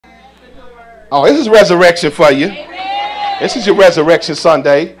Oh, this is resurrection for you. This is your resurrection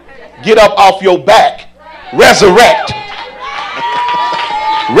Sunday. Get up off your back. Resurrect.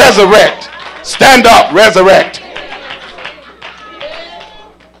 Resurrect. Stand up. Resurrect.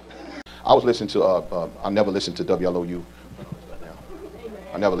 I was listening to, I never listened to WLOU.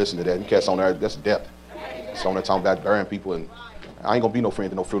 I never listened to that. You cats on there, that's death. It's on there talking about burying people, and I ain't gonna be no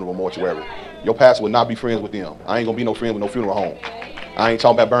friend to no funeral mortuary. Your pastor will not be friends with them. I ain't gonna be no friend with no funeral home. I ain't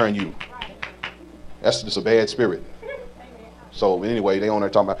talking about burying you. That's just a bad spirit. So anyway, they on there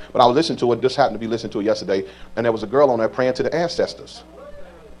talking about, but I was listening to it, just happened to be listening to it yesterday, and there was a girl on there praying to the ancestors.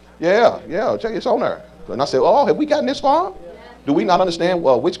 Yeah, it's on there. And I said, oh, have we gotten this far? Do we not understand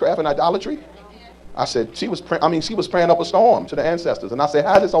witchcraft and idolatry? I said, she was praying up a storm to the ancestors. And I said,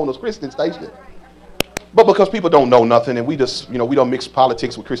 how is this on the Christian station? But because people don't know nothing, and we just, we don't mix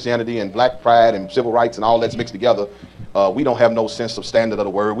politics with Christianity and black pride and civil rights and all that's mixed together, we don't have no sense of standard of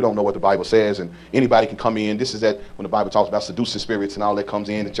the word. We don't know what the Bible says, and anybody can come in. This is that when the Bible talks about seducing spirits and all that comes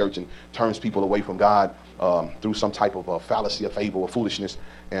in the church and turns people away from God through some type of fallacy, or fable, or foolishness.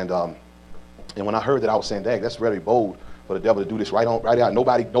 And when I heard that, I was saying, dang, that's very bold for the devil to do this right out.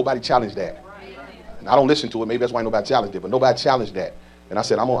 Nobody challenged that. And I don't listen to it. Maybe that's why nobody challenged it, but nobody challenged that. And I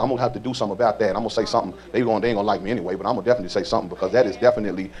said, I'm gonna have to do something about that. I'm gonna say something. They ain't gonna like me anyway, but I'm gonna definitely say something, because that is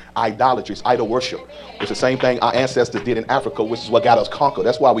definitely idolatry. It's idol worship. It's the same thing our ancestors did in Africa, which is what got us conquered.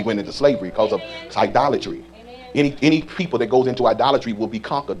 That's why we went into slavery, because of idolatry. Any people that goes into idolatry will be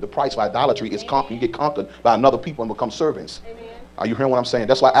conquered. The price for idolatry is you get conquered by another people and become servants. Are you hearing what I'm saying?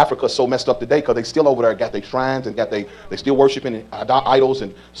 That's why Africa is so messed up today, because they still over there got their shrines and they still worshiping idols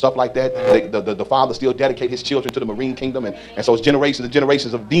and stuff like that. The father still dedicate his children to the marine kingdom, and so it's generations and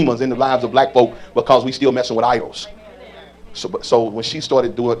generations of demons in the lives of black folk, because we still messing with idols. So when she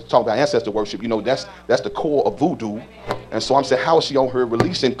started talking about ancestor worship, that's the core of voodoo. And so I'm saying, how is she on her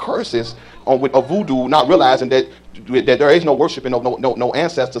releasing curses of voodoo, not realizing that there is no worshiping, no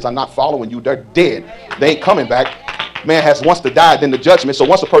ancestors are not following you. They're dead. They ain't coming back. Man has once to die, then the judgment. So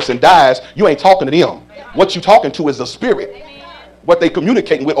once a person dies, you ain't talking to them. What you talking to is the spirit. What they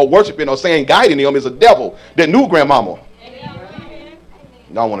communicating with or worshiping or saying guiding them is a devil that knew grandmama. I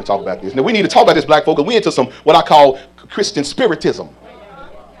don't want to talk about this. Now we need to talk about this, black folk, because we into some what I call Christian spiritism.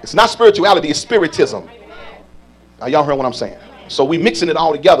 It's not spirituality, it's spiritism. Now y'all heard what I'm saying? So we mixing it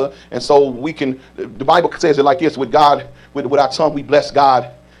all together, and so we can, the Bible says it like this: with God, with our tongue we bless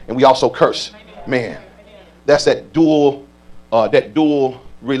God, and we also curse man. That's that dual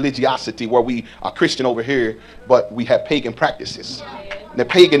religiosity, where we are Christian over here, but we have pagan practices. Now,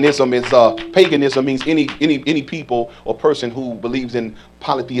 paganism means any people or person who believes in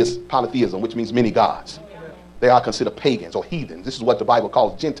polytheism, which means many gods. They are considered pagans or heathens. This is what the Bible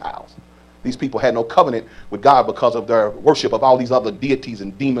calls Gentiles. These people had no covenant with God because of their worship of all these other deities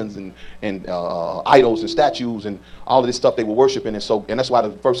and demons and idols and statues and all of this stuff they were worshiping. And that's why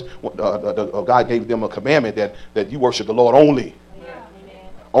the first God gave them a commandment that you worship the Lord only. Yeah.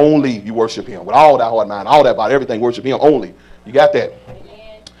 Only you worship him with all that heart, mind, all that body, everything. Worship him only. You got that?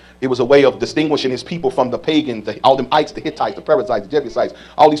 It was a way of distinguishing his people from the pagans, all them ites, the Hittites, the Perizzites, the Jebusites,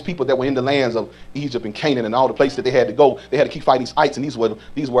 all these people that were in the lands of Egypt and Canaan and all the places that they had to go. They had to keep fighting these ites, and these were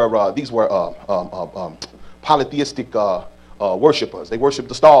polytheistic worshipers. They worshiped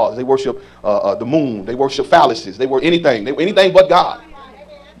the stars. They worshiped the moon. They worshiped phalluses. They were anything. They were anything but God.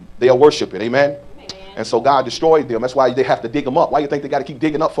 They are worshiping. Amen. And so God destroyed them. That's why they have to dig them up. Why do you think they got to keep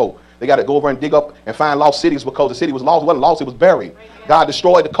digging up for? They got to go over and dig up and find lost cities, because the city was lost. It wasn't lost, it was buried. God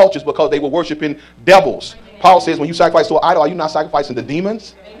destroyed the cultures because they were worshiping devils. Paul says, when you sacrifice to an idol, are you not sacrificing the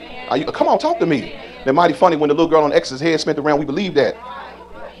demons? Come on, talk to me. They're mighty funny when the little girl on X's head spent around, we believe that.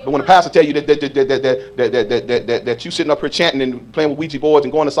 But when the pastor tell you that you sitting up here chanting and playing with Ouija boards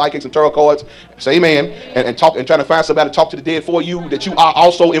and going to psychics and tarot cards, say amen, and talk and trying to find somebody to talk to the dead for you, that you are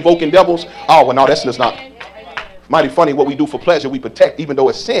also invoking devils. Oh, well, no, that's just not. Mighty funny, what we do for pleasure, we protect, even though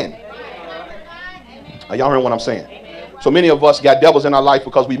it's sin. Are y'all hearing what I'm saying? So many of us got devils in our life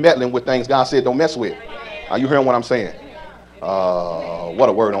because we meddling with things God said don't mess with. Are you hearing what I'm saying? What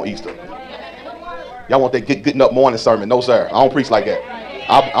a word on Easter. Y'all want that getting up morning sermon? No, sir. I don't preach like that.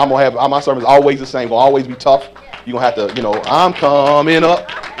 I'm gonna have my sermons always the same. Will always be tough. You're gonna have to, I'm coming up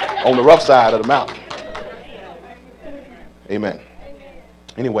on the rough side of the mountain. Amen.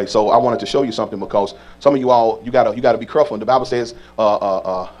 Anyway, so I wanted to show you something, because some of you all, you gotta be careful. And the Bible says,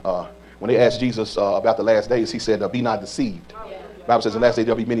 when they asked Jesus about the last days, he said, "Be not deceived." The Bible says, "In the last days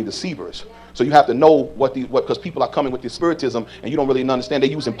there'll be many deceivers." So you have to know because people are coming with this spiritism, and you don't really understand.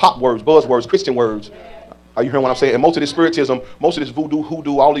 They're using pop words, buzzwords, Christian words. Are you hearing what I'm saying? And most of this spiritism, most of this voodoo,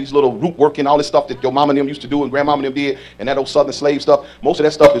 hoodoo, all these little root working, all this stuff that your mama and them used to do and grandmama and them did, and that old southern slave stuff, most of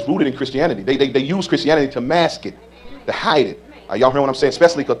that stuff is rooted in Christianity. They use Christianity to mask it, to hide it. Y'all hear what I'm saying?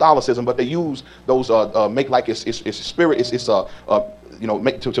 Especially Catholicism, but they use those make like it's spirit, you know,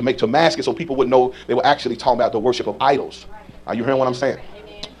 to mask it so people would know they were actually talking about the worship of idols. Are you hearing what I'm saying?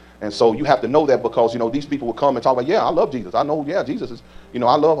 And so you have to know that, because, you know, these people will come and talk about, yeah, I love Jesus. I know, yeah, Jesus is, you know,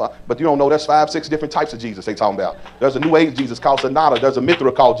 I love her. But you don't know there's 5, 6 different types of Jesus they talking about. There's a New Age Jesus called Sonata. There's a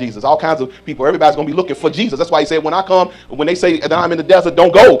Mithra called Jesus. All kinds of people. Everybody's going to be looking for Jesus. That's why he said, when I come, when they say that I'm in the desert,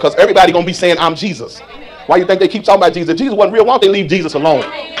 don't go, because everybody going to be saying I'm Jesus. Why you think they keep talking about Jesus? If Jesus wasn't real, why don't they leave Jesus alone?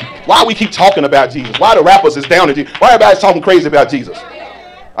 Why we keep talking about Jesus? Why the rappers is down to Jesus? Why everybody's talking crazy about Jesus?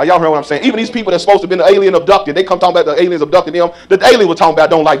 Y'all hear what I'm saying? Even these people that's supposed to have been the alien abducted, they come talking about the aliens abducting them. The alien was talking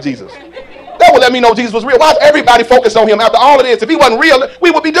about don't like Jesus. That would let me know Jesus was real. Why is everybody focused on him after all of this? If he wasn't real, we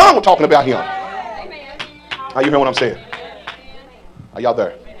would be done with talking about him. Are you hearing what I'm saying? Are y'all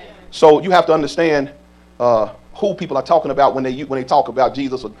there? So you have to understand who people are talking about when they talk about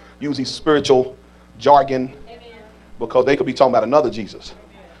Jesus, or use these spiritual jargon, because they could be talking about another Jesus.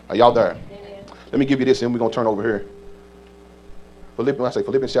 Are y'all there? Let me give you this, and we're going to turn over here.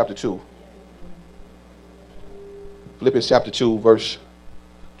 Philippians chapter 2. Philippians chapter 2, verse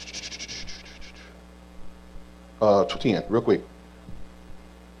 10, real quick.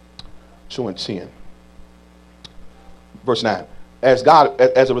 2 and 10. Verse 9. As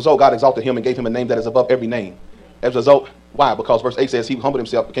a result, God exalted him and gave him a name that is above every name. As a result, why? Because verse 8 says he humbled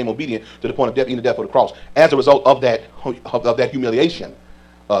himself, became obedient to the point of death, even the death of the cross. As a result of that humiliation,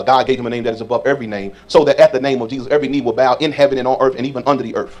 God gave him a name that is above every name, so that at the name of Jesus, every knee will bow in heaven and on earth and even under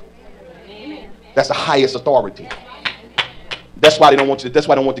the earth. That's the highest authority. That's why they don't want you. That's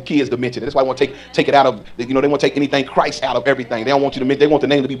why they don't want the kids to mention it. That's why they want to take it out of. You know, they want to take anything Christ out of everything. They don't want you to mention. They want the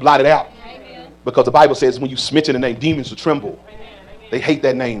name to be blotted out, because the Bible says when you mention the name, demons will tremble. They hate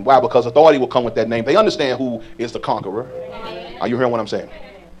that name. Why? Because authority will come with that name. They understand who is the conqueror. Are you hearing what I'm saying?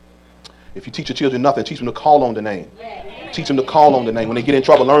 If you teach your children nothing, teach them to call on the name. Teach them to call on the name. When they get in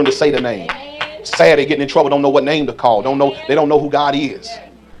trouble, learn to say the name. It's sad they're getting in trouble, don't know what name to call. They don't know who God is.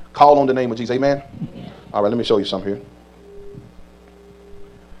 Call on the name of Jesus. Amen. All right, let me show you something here.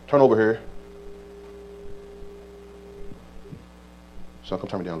 Turn over here. So come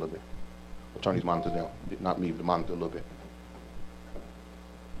turn me down a little bit. I'll turn these monitors down. Not me, the monitor a little bit.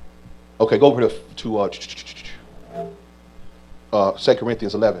 Okay, go over to 2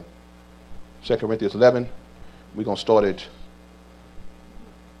 Corinthians 11. 2 Corinthians 11. We're going to start at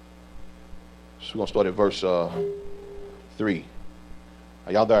verse 3.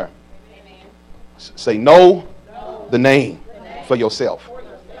 Are y'all there? Say, know the name for yourself.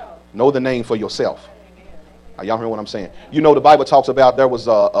 Know the name for yourself. Are y'all hearing what I'm saying? You know, the Bible talks about there was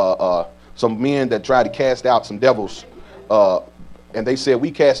some men that tried to cast out some devils, and they said,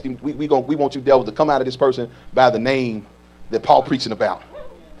 we want you devils to come out of this person by the name that Paul preaching about.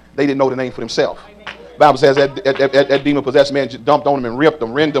 They didn't know the name for themselves. The Bible says that demon-possessed man just dumped on them and ripped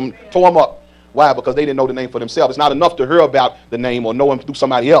them, rend them, tore them up. Why? Because they didn't know the name for themselves. It's not enough to hear about the name or know him through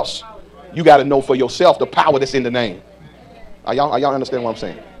somebody else. You got to know for yourself the power that's in the name. Are y'all understand what I'm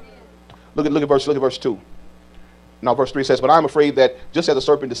saying? Look at verse 2. Now verse 3 says, but I'm afraid that just as the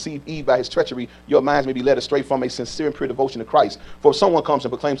serpent deceived Eve by his treachery, your minds may be led astray from a sincere and pure devotion to Christ. For if someone comes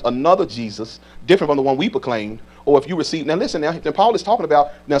and proclaims another Jesus, different from the one we proclaimed, or if you receive, now listen, now Paul is talking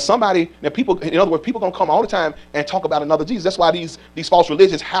about, people, in other words, people are going to come all the time and talk about another Jesus. That's why these false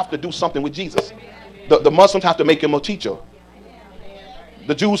religions have to do something with Jesus. The Muslims have to make him a teacher.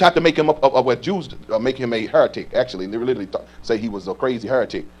 The Jews have to make him make him a heretic. Actually, they literally say he was a crazy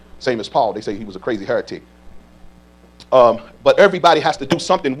heretic. Same as Paul, they say he was a crazy heretic. But everybody has to do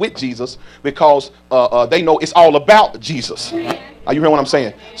something with Jesus, because they know it's all about Jesus. Are you hearing what I'm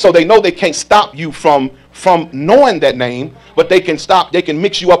saying? So they know they can't stop you from knowing that name, but they can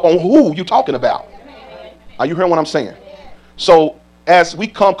mix you up on who you're talking about. Are you hearing what I'm saying? So as we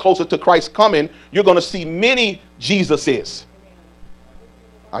come closer to Christ's coming, you're going to see many Jesuses.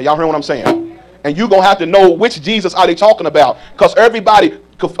 Are y'all hearing what I'm saying? And you're going to have to know which Jesus are they talking about, because everybody,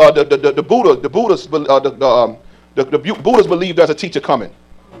 the Buddhists believe there's a teacher coming.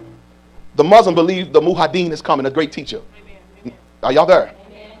 The Muslims believe the Muhaddin is coming, a great teacher. Are y'all there?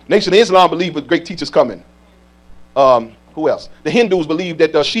 Nation of Islam believe a great teacher's coming. Who else? The Hindus believe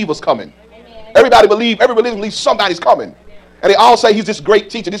that Shiva's coming. Everybody religion believes somebody's coming. And they all say he's this great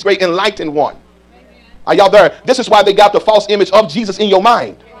teacher, this great enlightened one. Are y'all there? This is why they got the false image of Jesus in your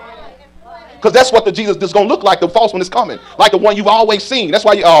mind. Because that's what the Jesus is going to look like, the false one is coming. Like the one you've always seen. That's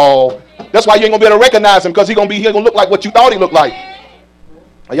why you ain't going to be able to recognize him, because he's going to look like what you thought he looked like.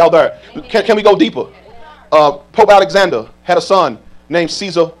 Are y'all there? Can we go deeper? Pope Alexander had a son named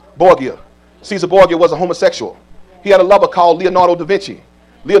Caesar Borgia. Caesar Borgia was a homosexual. He had a lover called Leonardo da Vinci.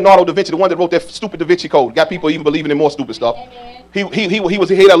 Leonardo da Vinci, the one that wrote that stupid Da Vinci Code, got people even believing in more stupid stuff. He had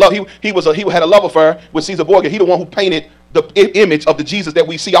a love affair with Caesar Borgia. He the one who painted the image of the Jesus that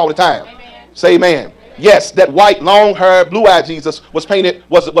we see all the time. Say amen. Yes, that white, long-haired, blue-eyed Jesus was painted,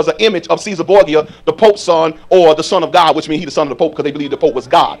 was an image of Caesar Borgia, the Pope's son, or the Son of God, which means he's the son of the Pope because they believe the Pope was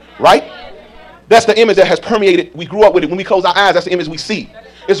God, right? That's the image that has permeated. We grew up with it. When we close our eyes, that's the image we see.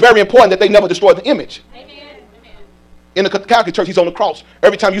 It's very important that they never destroy the image. In the Catholic Church, he's on the cross.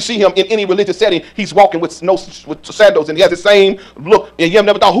 Every time you see him in any religious setting, he's walking with sandals, and he has the same look. And you have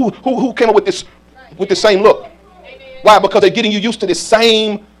never thought who came up with this same look. Why? Because they're getting you used to this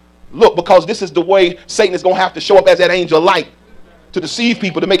same look, because this is the way Satan is going to have to show up as that angel of light to deceive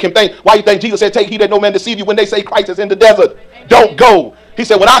people, to make him think. Why you think Jesus said, take heed that no man deceive you when they say Christ is in the desert? Don't go. He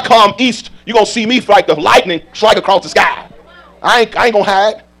said, when I come east, you're going to see me like the lightning strike across the sky. I ain't going to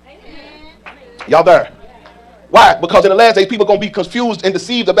hide. Y'all there? Why? Because in the last days, people are going to be confused and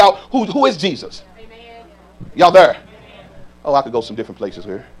deceived about who is Jesus. Y'all there? Oh, I could go some different places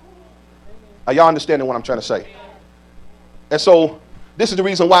here. Are y'all understanding what I'm trying to say? And so this is the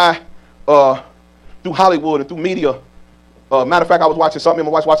reason why through Hollywood and through media, matter of fact, I was watching something,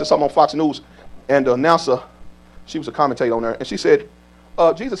 my wife was watching something on Fox News, and the announcer, she was a commentator on there, and she said,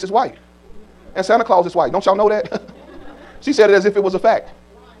 Jesus is white, and Santa Claus is white. Don't y'all know that? She said it as if it was a fact,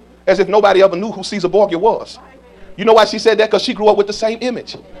 as if nobody ever knew who Caesar Borgia was. You know why she said that? Because she grew up with the same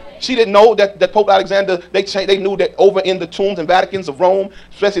image. She didn't know that Pope Alexander, they knew that over in the tombs and Vaticans of Rome,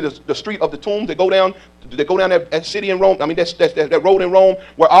 especially the street of the tombs, they go down that city in Rome, I mean that road in Rome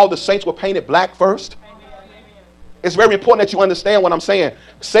where all the saints were painted black first. It's very important that you understand what I'm saying.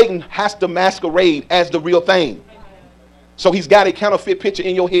 Satan has to masquerade as the real thing. So he's got a counterfeit picture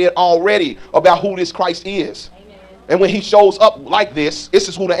in your head already about who this Christ is. And when he shows up like this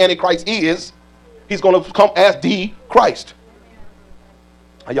is who the Antichrist is. He's going to come as the Christ.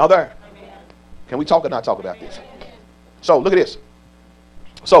 Are y'all there? Can we talk or not talk about this? So look at this.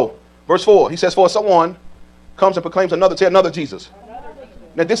 So verse 4, he says, for someone comes and proclaims another Jesus.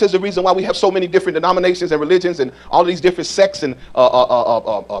 Now this is the reason why we have so many different denominations and religions and all these different sects and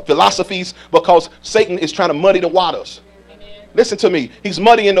philosophies, because Satan is trying to muddy the waters. Listen to me. He's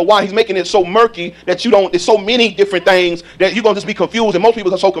muddying the water. He's making it so murky that there's so many different things that you're going to just be confused. And most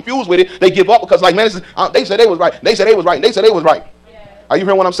people are so confused with it, they give up because, like, man, they said they was right. They said they was right. They said they was right. Are you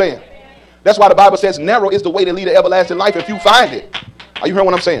hearing what I'm saying? That's why the Bible says narrow is the way to lead an everlasting life if you find it. Are you hearing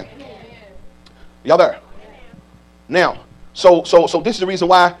what I'm saying? Y'all there? Now, so this is the reason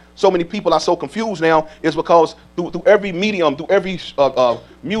why so many people are so confused now, is because through every medium, through every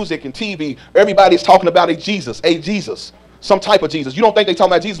music and TV, everybody's talking about a Jesus. Some type of Jesus. You don't think they're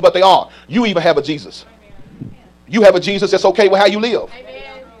talking about Jesus, but they are. You even have a Jesus. You have a Jesus that's okay with how you live.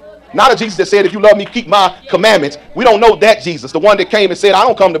 Not a Jesus that said, if you love me, keep my commandments. We don't know that Jesus. The one that came and said, I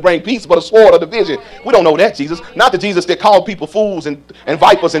don't come to bring peace, but a sword of division. We don't know that Jesus. Not the Jesus that called people fools and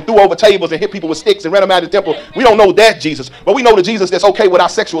vipers and threw over tables and hit people with sticks and ran them out of the temple. We don't know that Jesus. But we know the Jesus that's okay with our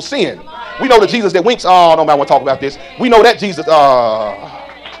sexual sin. We know the Jesus that winks. Oh, nobody want to talk about this. We know that Jesus.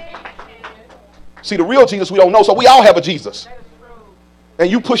 See, the real Jesus we don't know, so we all have a Jesus. And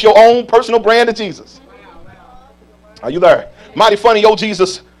you push your own personal brand of Jesus. Are you there? Mighty funny, your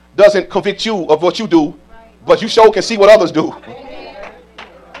Jesus doesn't convict you of what you do, but you sure can see what others do.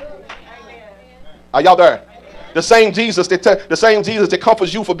 Are y'all there? The same Jesus that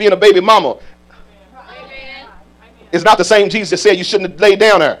comforts you for being a baby mama is not the same Jesus that said you shouldn't have laid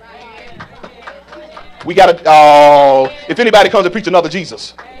down there. We got to, if anybody comes to preach another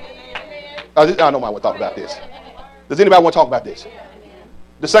Jesus. I don't want to talk about this. Does anybody want to talk about this?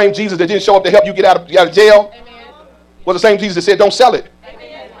 The same Jesus that didn't show up to help you get out of jail was the same Jesus that said don't sell it.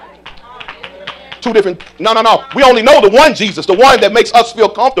 Two different. No. We only know the one Jesus, the one that makes us feel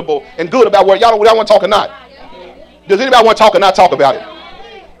comfortable and good about where y'all want to talk or not. Does anybody want to talk or not talk about it?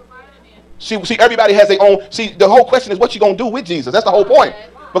 See, everybody has their own. See, the whole question is what you going to do with Jesus. That's the whole point.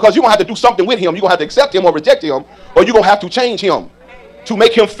 Because you're going to have to do something with him. You're going to have to accept him or reject him, or you're going to have to change him to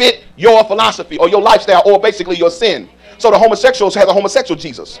make him fit your philosophy or your lifestyle or basically your sin. So the homosexuals have a homosexual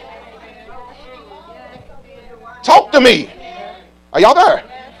Jesus. Talk to me. Are y'all there?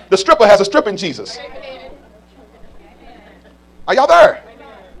 The stripper has a stripping Jesus. Are y'all there?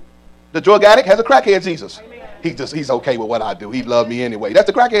 The drug addict has a crackhead Jesus. He's okay with what I do. He loved me anyway. That's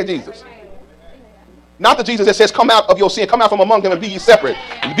the crackhead Jesus. Not the Jesus that says, come out of your sin, come out from among them and be ye separate.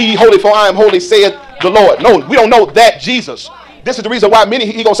 And be ye holy, for I am holy, saith the Lord. No, we don't know that Jesus. This is the reason why many,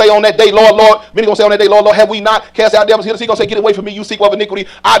 he going to say on that day, Lord, Lord. Many going to say on that day, Lord, Lord, have we not cast out devils? He going to say, get away from me, you seek of iniquity.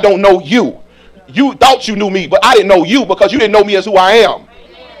 I don't know you. You thought you knew me, but I didn't know you because you didn't know me as who I am.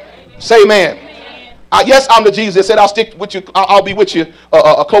 Say amen. Yes, I'm the Jesus that said I'll stick with you. I'll be with you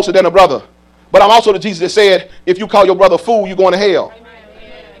closer than a brother. But I'm also the Jesus that said if you call your brother a fool, you're going to hell.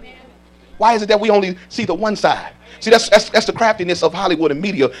 Why is it that we only see the one side? See, that's the craftiness of Hollywood and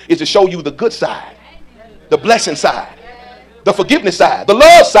media, is to show you the good side, the blessing side, the forgiveness side, the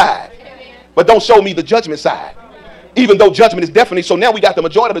love side, but don't show me the judgment side. Even though judgment is definitely, so now we got the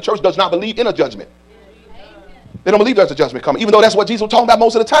majority of the church does not believe in a judgment. They don't believe there's a judgment coming, even though that's what Jesus was talking about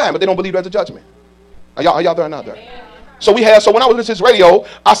most of the time, but they don't believe there's a judgment. Are y'all there or not there? So when I was listening to this radio,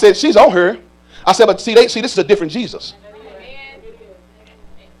 I said, she's on her. I said, but see, this is a different Jesus.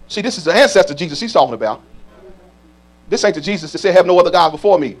 See, this is the ancestor Jesus he's talking about. This ain't the Jesus that said, have no other God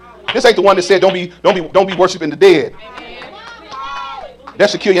before me. This ain't the one that said, don't be worshiping the dead. That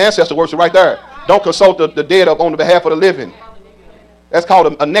should kill your ancestor worship right there. Don't consult the dead up on the behalf of the living. That's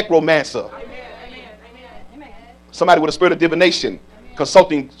called a necromancer. Somebody with a spirit of divination,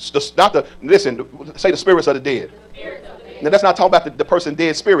 consulting say the spirits of the dead. Now that's not talking about the person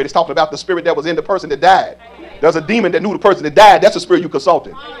dead spirit. It's talking about the spirit that was in the person that died. There's a demon that knew the person that died. That's the spirit you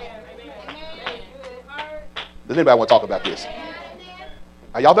consulted. Does anybody want to talk about this?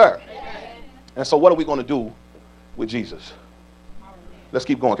 Are y'all there? And so what are we going to do with Jesus? Let's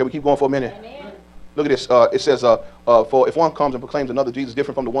keep going. Can we keep going for a minute? Look at this. It says, for if one comes and proclaims another Jesus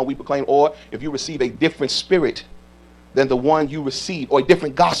different from the one we proclaim, or if you receive a different spirit than the one you received, or a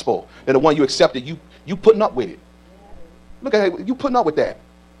different gospel than the one you accepted, you putting up with it. Look at it. You putting up with that.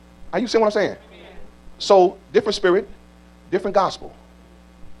 Are you seeing what I'm saying? So different spirit, different gospel.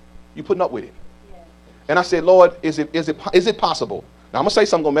 You putting up with it. And I said, Lord, is it possible? Now I'm gonna say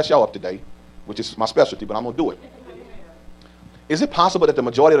something gonna mess y'all up today, which is my specialty, but I'm gonna do it. Is it possible that the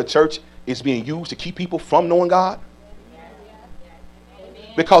majority of the church is being used to keep people from knowing God?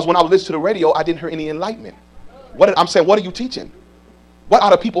 Because when I was listening to the radio, I didn't hear any enlightenment. I'm saying, what are you teaching? What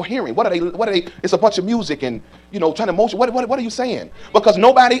are the people hearing? What are they? It's a bunch of music and trying to motion. What are you saying? Because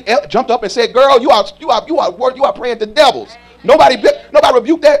nobody jumped up and said, "Girl, you are praying to devils." Nobody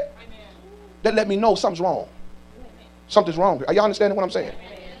rebuked that. That let me know something's wrong. Something's wrong. Are y'all understanding what I'm saying?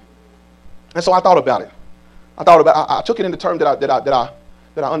 And so I thought about it. I took it in the term that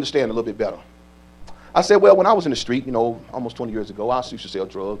I understand a little bit better. I said, well, when I was in the street, almost 20 years ago, I used to sell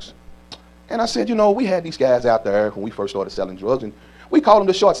drugs. And I said, we had these guys out there when we first started selling drugs, and we called them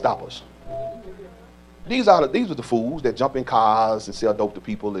the short stoppers. These were the fools that jump in cars and sell dope to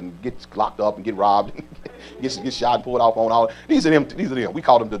people and get locked up and get robbed, and get shot and pulled off on all. These are them. We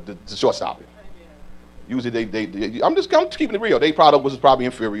call them the short stoppers. Usually I'm just keeping it real. Their product was probably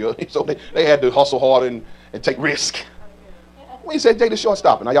inferior, so they had to hustle hard and take risk. We said they the short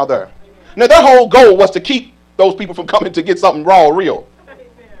stopper. Now y'all there? Now their whole goal was to keep those people from coming to get something raw or real.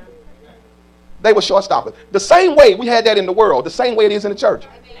 They were short stoppers. The same way we had that in the world, the same way it is in the church.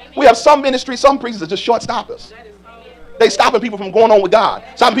 We have some ministries, some preachers are just short stoppers. They stopping people from going on with God,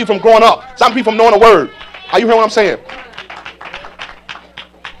 stopping people from growing up, stopping people from knowing the word. Are you hearing what I'm saying?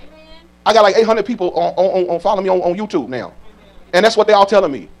 I got like 800 people on following me on YouTube now. And that's what they all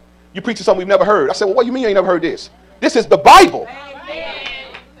telling me. You preaching something we've never heard. I said, well, what do you mean you ain't never heard this? This is the Bible.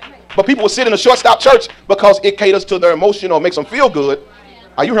 But people will sit in a short-stop church because it caters to their emotion or makes them feel good.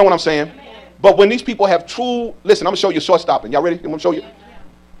 Are you hearing what I'm saying? But when these people have true, listen, I'm going to show you short-stopping. Y'all ready? I'm going to show you.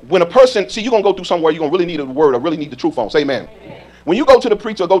 When a person, see, you're going to go through somewhere, you're going to really need a word or really need the truth on. Say amen. When you go to the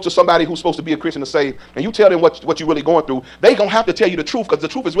preacher or go to somebody who's supposed to be a Christian to say, and you tell them what you're really going through, they're going to have to tell you the truth because the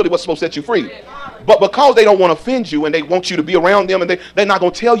truth is really what's supposed to set you free. But because they don't want to offend you and they want you to be around them and they're not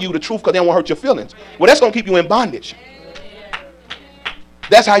going to tell you the truth because they don't want to hurt your feelings. Well, that's going to keep you in bondage.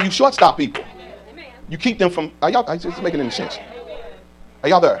 That's how you shortstop people. You keep them from, are y'all, it's making any sense? Are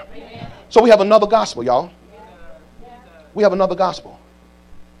y'all there? So we have another gospel, y'all. We have another gospel.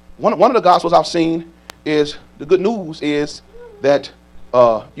 One of the gospels I've seen is, the good news is that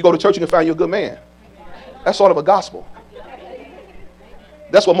you go to church, you can find you a good man. That's sort of a gospel.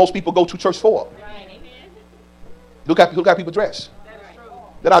 That's what most people go to church for. Look how people dress.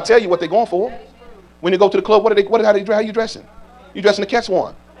 Then I'll tell you what they're going for. When you go to the club, how are you dressing? You dressing to catch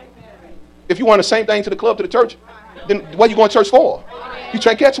one. If you want the same thing to the club, to the church, then what are you going to church for? You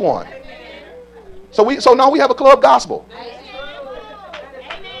try to catch one. So now we have a club gospel.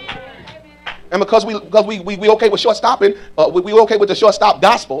 And because we okay with short stopping, we okay with the short stop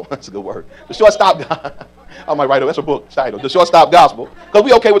gospel. That's a good word. The short stop. I might write it. That's a book title. The short stop gospel. Because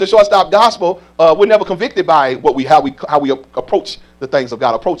we okay with the short stop gospel, we're never convicted by how we approach the things of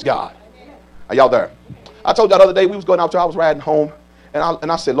God. Approach God. Are y'all there? I told y'all the other day we was going out there. I was riding home,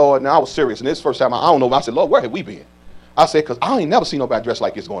 and I said, Lord. Now I was serious. And this first time I don't know. I said, Lord, where have we been? I said, because I ain't never seen nobody dressed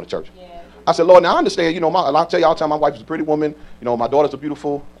like this going to church. I said, Lord, now I understand, I'll tell you all the time, my wife is a pretty woman. My daughters are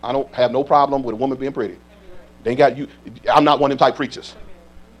beautiful. I don't have no problem with a woman being pretty. They ain't got you. I'm not one of them type preachers.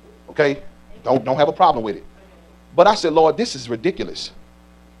 Okay? Don't have a problem with it. But I said, Lord, this is ridiculous.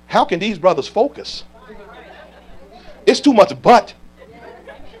 How can these brothers focus? It's too much butt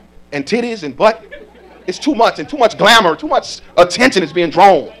and titties and butt. It's too much and too much glamour, too much attention is being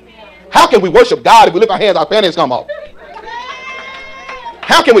drawn. How can we worship God if we lift our hands, our panties come off?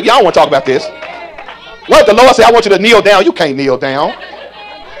 How can we? Y'all want to talk about this? What if the Lord say, I want you to kneel down? You can't kneel down.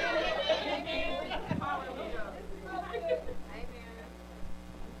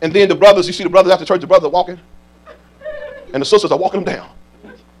 And then the brothers, you see the brothers after church, the brothers are walking. And the sisters are walking them down.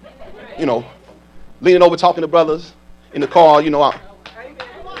 Leaning over, talking to brothers in the car.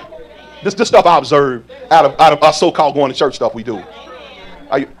 This stuff I observed out of our so-called going to church stuff we do.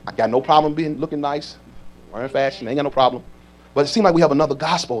 I got no problem looking nice, wearing fashion, ain't got no problem. But it seems like we have another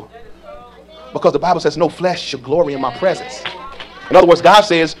gospel because the Bible says no flesh shall glory in my presence. In other words, God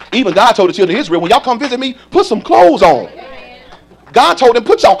says, even God told the children of Israel, when y'all come visit me, put some clothes on. God told them,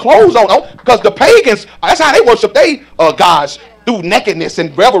 put y'all clothes on, because the pagans, that's how they worship they gods, through nakedness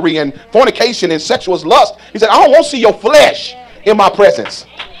and revelry and fornication and sexual lust. He said, I don't want to see your flesh in my presence.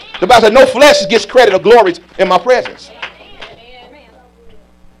 The Bible said no flesh gets credit or glory in my presence.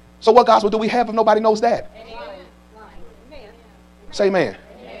 So what gospel do we have if nobody knows that? Say amen.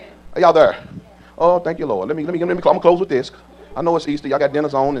 Are y'all there? Oh, thank you, Lord. Let me. I'm gonna close with this. I know it's Easter. Y'all got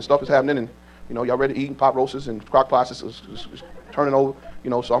dinners on and stuff is happening, and y'all ready to eat pot roasts and crock pots is turning over.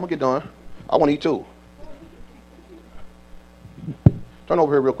 So I'm gonna get done. I want to eat too. Turn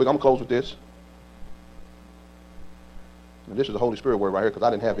over here real quick. I'm gonna close with this. And this is the Holy Spirit word right here because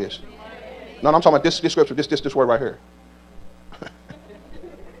I didn't have this. No, I'm talking about this scripture. This word right here.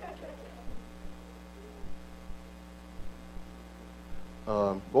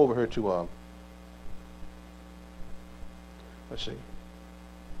 Go over here to, let's see.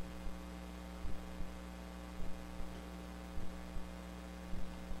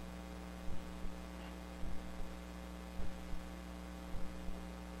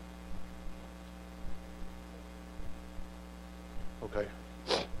 Okay.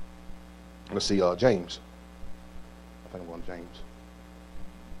 Let's see, James. I think I'm going to James.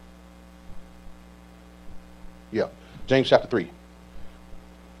 Yeah, James chapter 3.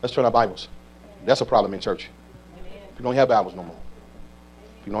 Let's turn our Bibles. That's a problem in church. People don't have Bibles no more.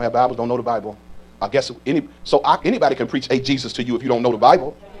 People don't have Bibles, don't know the Bible. I guess anybody can preach a Jesus to you if you don't know the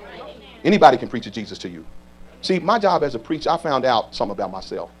Bible. Anybody can preach a Jesus to you. See, my job as a preacher, I found out something about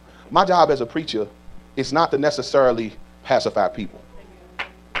myself. My job as a preacher is not to necessarily pacify people.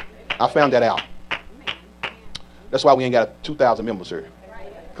 I found that out. That's why we ain't got 2,000 members here.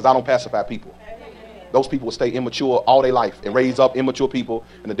 Because I don't pacify people. Those people will stay immature all their life and raise up immature people,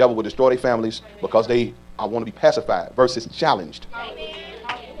 and the devil will destroy their families because I want to be pacified versus challenged.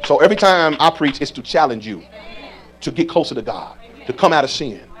 So every time I preach, it's to challenge you to get closer to God, to come out of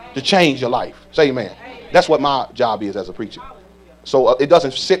sin, to change your life. Say amen. That's what my job is as a preacher. So it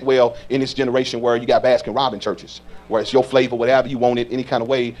doesn't sit well in this generation where you got Baskin Robbins churches, where it's your flavor, whatever you want it, any kind of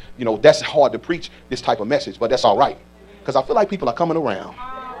way. That's hard to preach this type of message, but that's all right. Because I feel like people are coming around.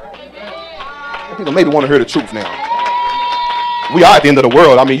 People maybe want to hear the truth now. We are at the end of the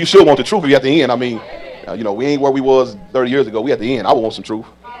world. I mean, you should want the truth if you're at the end. I mean, we ain't where we was 30 years ago. We at the end. I would want some truth.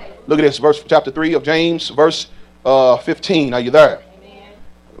 Look at this, chapter 3 of James, verse 15. Are you there? Amen.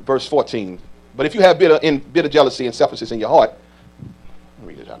 Verse 14. But if you have bitter jealousy and selfishness in your heart, let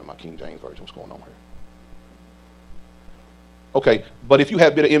me read this out of my King James version. What's going on here? Okay, but if you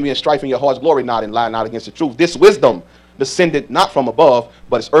have bitter envy and strife in your hearts, glory not and lie not against the truth. This wisdom descended not from above,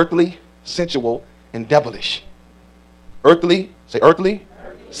 but it's earthly, sensual, and devilish. Earthly, say earthly,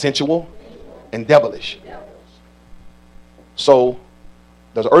 sensual, and devilish. So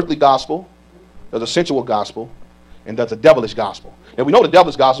there's an earthly gospel, there's a sensual gospel, and there's a devilish gospel. And we know the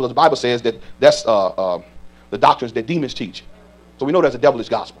devilish gospel, as the Bible says, that's the doctrines that demons teach. So we know there's a devilish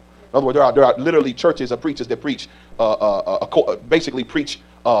gospel. In other words, there are literally churches or preachers that preach, basically preach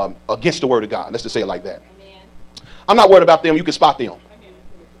against the word of God. Let's just say it like that. Amen. I'm not worried about them. You can spot them.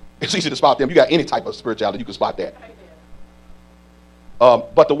 It's easy to spot them. You got any type of spirituality, you can spot that.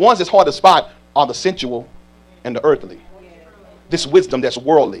 But the ones that's hard to spot are the sensual and the earthly. This wisdom that's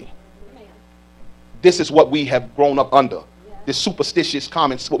worldly. This is what we have grown up under. This superstitious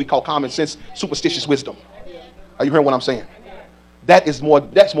what we call common sense, superstitious wisdom. Are you hearing what I'm saying? That's more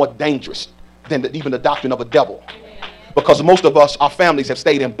dangerous than even the doctrine of a devil. Because most of us, our families have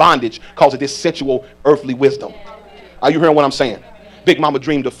stayed in bondage because of this sensual earthly wisdom. Are you hearing what I'm saying? Big mama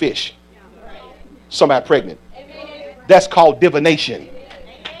dreamed of fish. Somebody pregnant. That's called divination.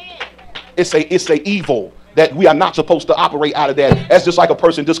 It's a evil that we are not supposed to operate out of that. That's just like a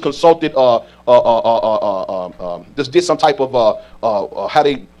person just consulted, just did some type of how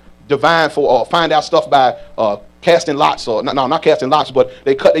they divine for find out stuff by casting lots, or no, not casting lots, but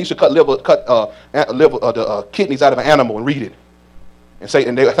they used to cut the kidneys out of an animal and read it, and say,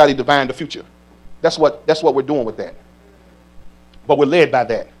 and that's how they divine the future. That's what we're doing with that. But we're led by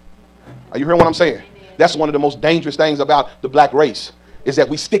that. Are you hearing what I'm saying? That's one of the most dangerous things about the black race, is that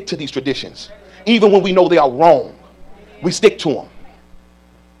we stick to these traditions. Even when we know they are wrong, we stick to them.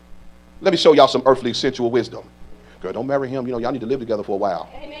 Let me show y'all some earthly sensual wisdom. Girl, don't marry him. You know, y'all need to live together for a while.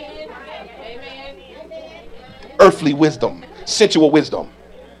 Amen. Earthly wisdom, sensual wisdom.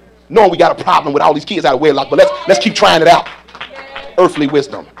 Knowing we got a problem with all these kids out of wedlock, but let's keep trying it out. Earthly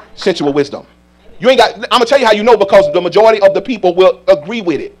wisdom, sensual wisdom. You ain't got. I'm gonna tell you how you know, because the majority of the people will agree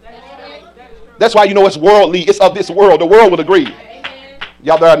with it. That's why you know it's worldly. It's of this world. The world will agree.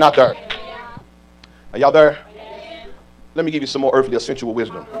 Y'all there or not there? Are y'all there? Let me give you some more earthly or sensual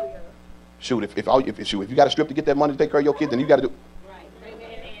wisdom. Shoot, if you got a strip to get that money to take care of your kids, then you got to do.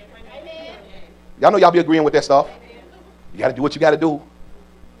 Y'all know y'all be agreeing with that stuff. You got to do what you got to do.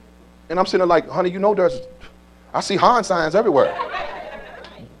 And I'm sitting there like, honey, you know I see Han signs everywhere.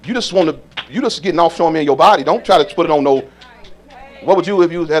 You just getting off showing me in your body. Don't try to put it on no. What would you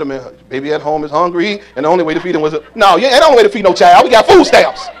if you had a baby at home is hungry and the only way to feed him was no, yeah, ain't the only way to feed no child. We got food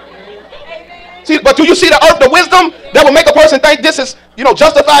stamps. See, but do you see the wisdom that will make a person think this is,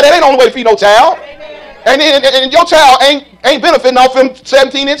 justified? That ain't the only way to feed no child. And your child ain't benefiting off them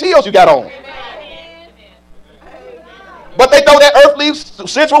 17-inch heels you got on. But they throw that earthly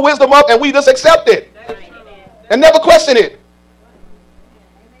sensual wisdom up and we just accept it and never question it.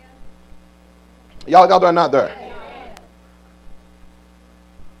 Y'all are not there.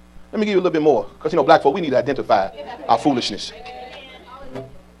 Let me give you a little bit more, because black folk, we need to identify our foolishness.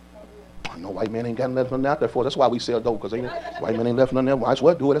 No white man ain't got nothing out there for. That's why we sell dope, because white man ain't left nothing there. Might as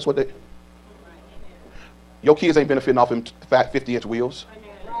well do it. That's what they. Your kids ain't benefiting off them fat 50-inch wheels.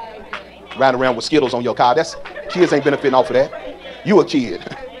 Riding around with Skittles on your car. Kids ain't benefiting off of that. You a kid.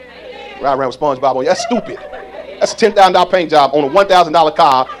 Riding around with SpongeBob on you. That's stupid. That's a $10,000 paint job on a $1,000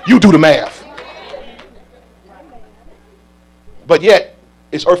 car. You do the math. But yet,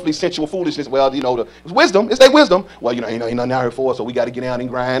 it's earthly sensual foolishness. Well, it's wisdom. It's their wisdom. Well, ain't nothing out here for us, so we got to get out and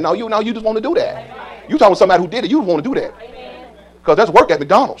grind. No, you just want to do that. You talking with somebody who did it. You want to do that. Because that's work at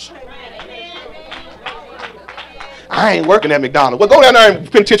McDonald's. I ain't working at McDonald's. Well, go down there and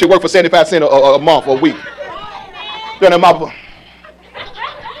penitentiary work for 75 cents a month or a week. Then I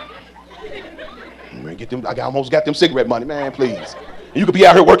almost got them cigarette money. Man, please. You could be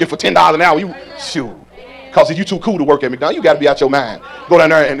out here working for $10 an hour. Shoot. Because if you too cool to work at McDonald's, you got to be out your mind. Go down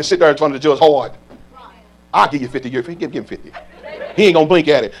there and sit there in front of the judge hard. I'll give you 50 years. Give him 50. He ain't going to blink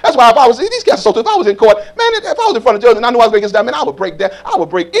at it. That's why these guys are so tough. If I was in court, man, if I was in front of the judge and I knew I was going to get that, man, I would break that.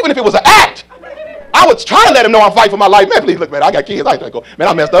 Even if it was an act. I would try to let him know I'm fighting for my life. Man, please, look, man, I got kids. I go, man,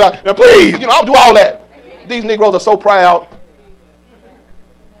 I messed up. Man, please, I'll do all that. These Negroes are so proud.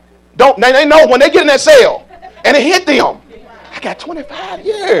 They know when they get in that cell and it hit them. I got 25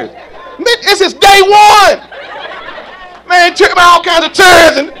 years. Man, this is day one. Man, took me all kinds of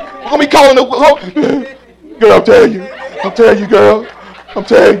tears, and we're going to be calling the girl, I'm telling you, girl. I'm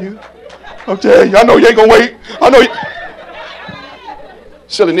telling you. I know you ain't going to wait. I know you.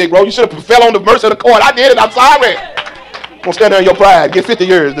 Silly Negro, you should have fell on the mercy of the court. I did it. I'm sorry. Don't stand there in your pride. Get 50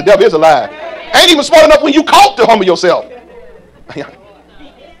 years. The devil is a lie. Ain't even smart enough when you caught to humble yourself.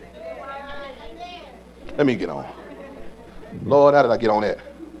 Let me get on. Lord, how did I get on that?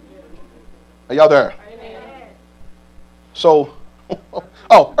 Are y'all there? So,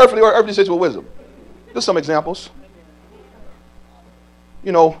 earthly sensual wisdom. Just some examples.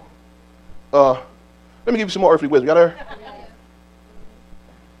 Let me give you some more earthly wisdom. Y'all there?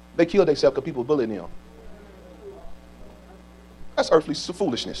 They killed themselves because people bullying them. That's earthly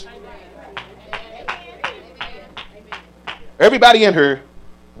foolishness. Everybody in here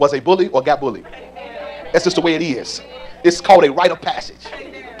was a bully or got bullied. That's just the way it is. It's called a rite of passage.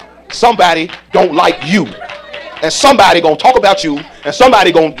 Somebody don't like you. And somebody gonna talk about you. And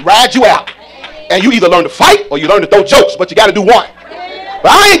somebody gonna ride you out. And you either learn to fight or you learn to throw jokes. But you got to do one.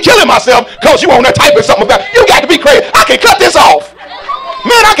 But I ain't killing myself because you on there typing something about you. Got to be crazy. I can cut this off.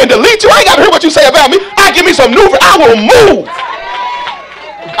 Man, I can delete you. I ain't got to hear what you say about me. I give me some new. I will move.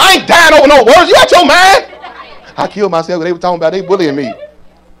 I ain't dying over no words. You got your mind? I killed myself because they were talking about they bullying me.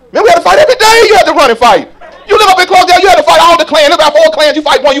 Man, we had to fight every day. You had to run and fight. You live up in Clarksdale, you had to fight all the clans. There's about 4 clans. You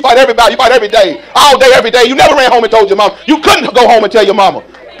fight one, you fight everybody. You fight every day. All day, every day. You never ran home and told your mom. You couldn't go home and tell your mama.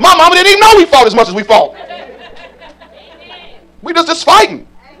 My mama didn't even know we fought as much as we fought. We just fighting.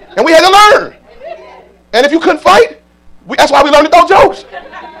 And we had to learn. And if you couldn't fight, that's why we learned to throw jokes.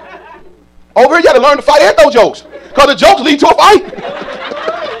 Over here, you had to learn to fight and throw jokes. Because the jokes lead to a fight.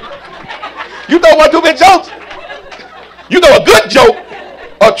 You throw one too many jokes. You know a good joke,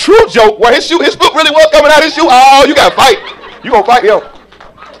 a true joke, where his foot really was coming out of his shoe. Oh, you got to fight. You going to fight him.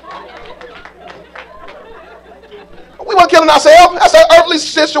 We weren't killing ourselves. That's our earthly,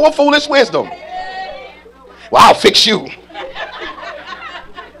 sensual, foolish wisdom. Well, I'll fix you.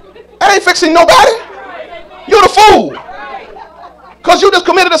 That ain't fixing nobody. You're the fool. Because you just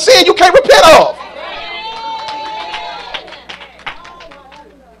committed a sin you can't repent of.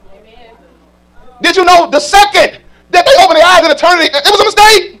 Did you know the second that they open their eyes in eternity, it was a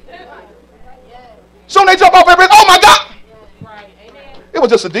mistake? Soon they jump off everything. Oh my God. It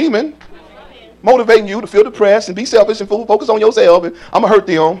was just a demon motivating you to feel depressed and be selfish and focus on yourself. And I'm going to hurt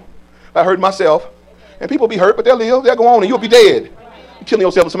them. I hurt myself. And people be hurt, but they'll live. They'll go on and you'll be dead. You're killing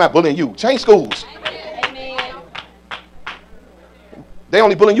yourself with somebody bullying you. Change schools. They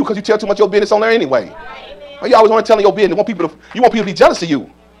only bullying you because you tell too much of your business on there anyway. You always want to tell your business. You want people to be jealous of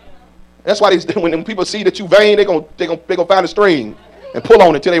you. That's why when people see that you vain, they're gonna find a string and pull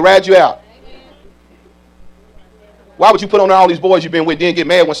on it till they ride you out. Why would you put on all these boys you've been with, then get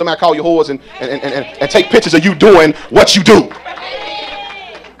mad when somebody call you whores and take pictures of you doing what you do?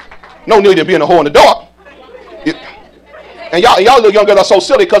 No need to be in a whore in the dark. And y'all little young girls are so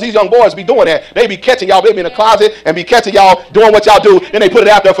silly because these young boys be doing that. They be catching y'all, they be in the closet and be catching y'all doing what y'all do. Then they put it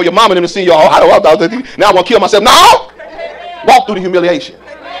out there for your mama and them to see y'all. Now I'm going to kill myself. No! Walk through the humiliation.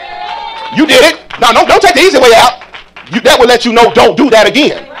 You did it. Now don't take the easy way out. That will let you know don't do that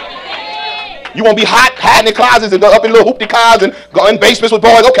again. You won't be hiding in closets and go up in little hoopty cars and go in basements with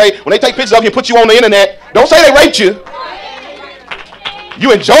boys. Okay, when they take pictures of you and put you on the internet, don't say they raped you.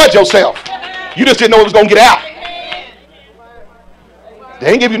 You enjoyed yourself. You just didn't know it was going to get out.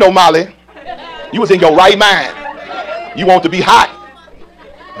 They ain't give you no molly. You was in your right mind. You want to be hot.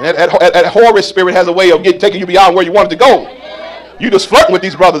 And that horror spirit has a way of taking you beyond where you wanted to go. You just flirting with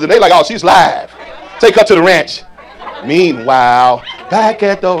these brothers and they like, oh, she's live. Take her to the ranch. Meanwhile, back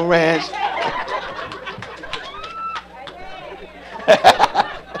at the ranch.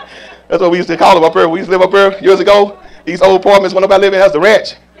 That's what we used to call them up here. We used to live up here years ago. These old apartments when nobody living, that's the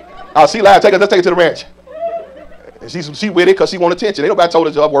ranch. Oh, she live. Let's take her to the ranch. And she with it because she want attention. Ain't nobody told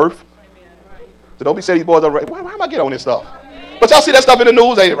her her worth. So don't be saying these boys are raped. Why am I get on this stuff? But y'all see that stuff in the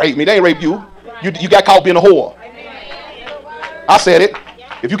news. They ain't rape me. They ain't rape you. You got caught being a whore. I said it.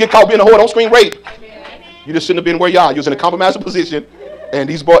 If you get caught being a whore, don't scream rape. You just shouldn't have been where y'all. You was in a compromising position. And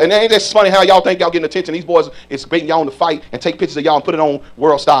these boys, and it ain't just funny how y'all think y'all getting attention. These boys is baiting y'all on the fight and take pictures of y'all and put it on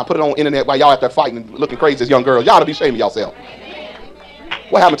World Star, put it on internet while y'all out there fighting and looking crazy as young girls. Y'all ought to be ashamed of yourself.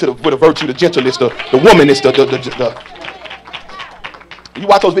 What happened to the virtue, the gentleness, the womanness, You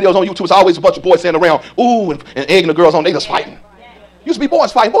watch those videos on YouTube, it's always a bunch of boys standing around, ooh, and egging the girls on, they just fighting. Used to be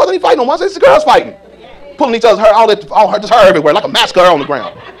boys fighting. Boys ain't fighting no more. It's the girls fighting. Pulling each other's hair, just hair everywhere, like a massacre on the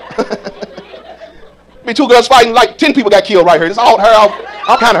ground. Be two girls fighting, like 10 people got killed right here. There's all hair,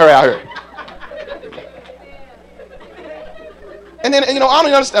 all kind of hair out here. And then, I don't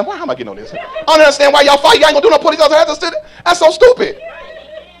even understand. How am I getting on this? I don't understand why y'all fight. Y'all ain't gonna do no pull each other's hair. That's so stupid.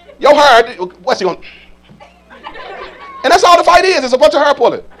 Your hair, what's he gonna? And that's all the fight is. It's a bunch of hair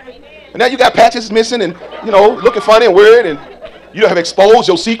pulling. And now you got patches missing and, looking funny and weird and you have exposed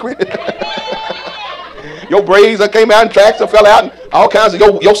your secret. Your braids that came out and tracks that fell out and all kinds of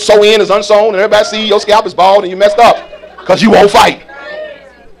your sew-in is unsewn and everybody see your scalp is bald and you messed up because you won't fight.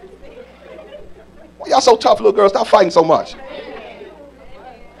 Why y'all so tough, little girls? Stop fighting so much.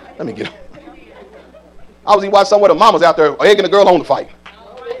 Let me get on. I was even watching some of the mamas out there egging the girl on to fight.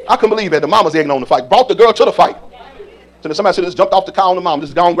 I couldn't believe that. The mama's egging on the fight. Brought the girl to the fight. So then somebody should have just jumped off the car on the mom.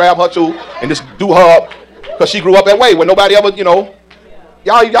 Just go and grab her too and just do her up. Because she grew up that way where nobody ever, y'all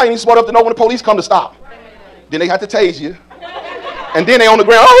ain't even smart enough to know when the police come to stop. Then they have to tase you. And then they on the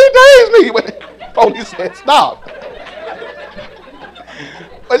ground, oh, he tased me. When the police said stop.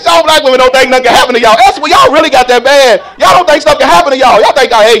 But y'all black women don't think nothing can happen to y'all. That's what y'all really got that bad. Y'all don't think stuff can happen to y'all. Y'all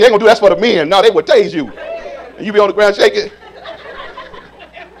think, hey, they ain't gonna do that for the men. No, they would tase you. And you be on the ground shaking.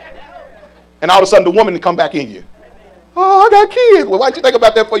 And all of a sudden the woman come back in you. Oh, I got kids. Well, why'd you think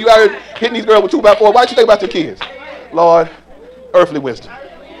about that for you out here hitting these girls with 2x4? Why'd you think about your kids? Lord, earthly wisdom.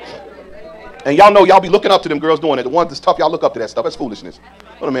 And y'all know y'all be looking up to them girls doing it. The ones that's tough, y'all look up to that stuff. That's foolishness.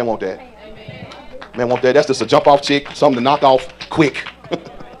 What a man want that? Man want that. That's just a jump off chick, something to knock off quick.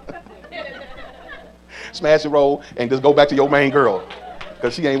 Smash and roll and just go back to your main girl.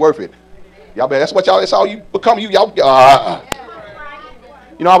 Because she ain't worth it. Y'all bet that's all you become. Y'all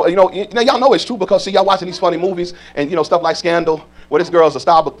y'all know it's true because see y'all watching these funny movies and stuff like Scandal Well, this girl's a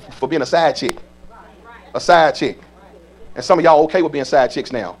star for being a side chick. A side chick. And some of y'all okay with being side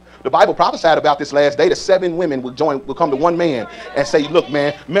chicks now. The Bible prophesied about this last day that 7 women will come to one man and say, look,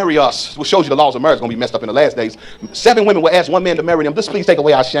 man, marry us. Which shows you the laws of marriage are going to be messed up in the last days. 7 women will ask one man to marry them. Just please take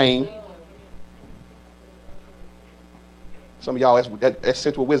away our shame. Some of y'all, that's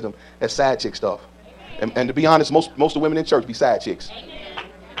sensual wisdom. That's side chick stuff. And to be honest, most of the women in church be side chicks.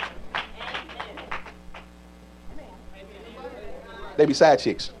 They be side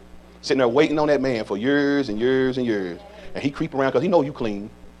chicks. Sitting there waiting on that man for years and years and years. And he creep around because he know you clean.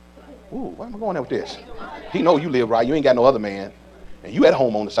 Ooh, why am I going there with this? He know you live right. You ain't got no other man. And you at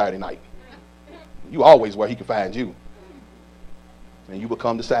home on the Saturday night. You always where he can find you. And you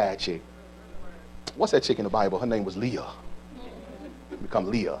become the side chick. What's that chick in the Bible? Her name was Leah. Become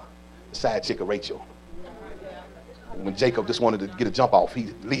Leah, the side chick of Rachel. When Jacob just wanted to get a jump off,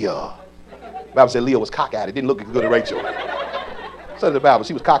 Leah. The Bible said Leah was cockeyed. It didn't look as good as Rachel. So the Bible,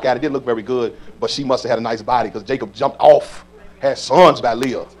 she was cockeyed. It didn't look very good, but she must have had a nice body because Jacob jumped off, had sons by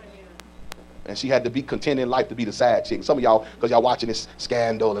Leah. And she had to be content in life to be the side chick. Some of y'all, because y'all watching this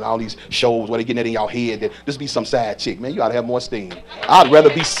Scandal and all these shows where they getting that in y'all head, that just be some side chick. Man, you ought to have more esteem. I'd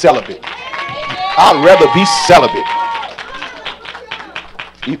rather be celibate. I'd rather be celibate.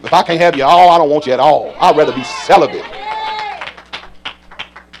 If I can't have you all, I don't want you at all. I'd rather be celibate.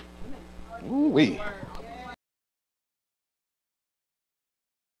 Ooh-wee.